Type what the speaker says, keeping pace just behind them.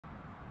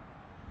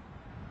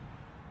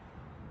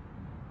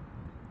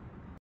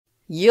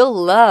You'll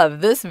love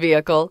this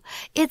vehicle.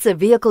 It's a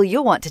vehicle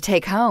you'll want to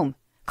take home.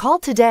 Call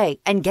today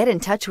and get in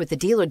touch with the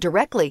dealer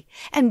directly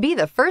and be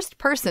the first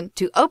person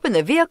to open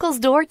the vehicle's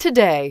door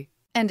today.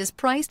 And is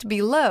priced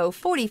below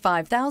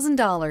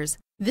 $45,000.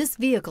 This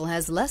vehicle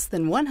has less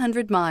than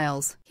 100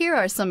 miles. Here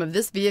are some of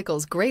this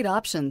vehicle's great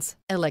options: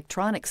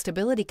 electronic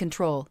stability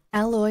control,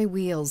 alloy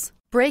wheels,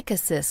 brake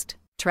assist,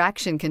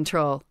 traction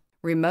control,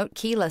 remote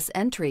keyless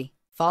entry,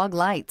 fog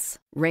lights,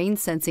 rain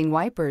sensing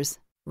wipers,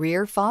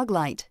 rear fog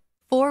light,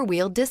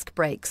 four-wheel disc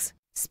brakes,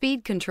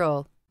 speed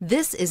control.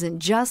 This isn't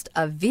just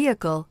a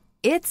vehicle,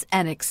 it's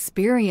an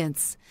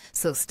experience.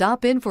 So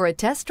stop in for a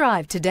test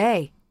drive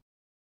today.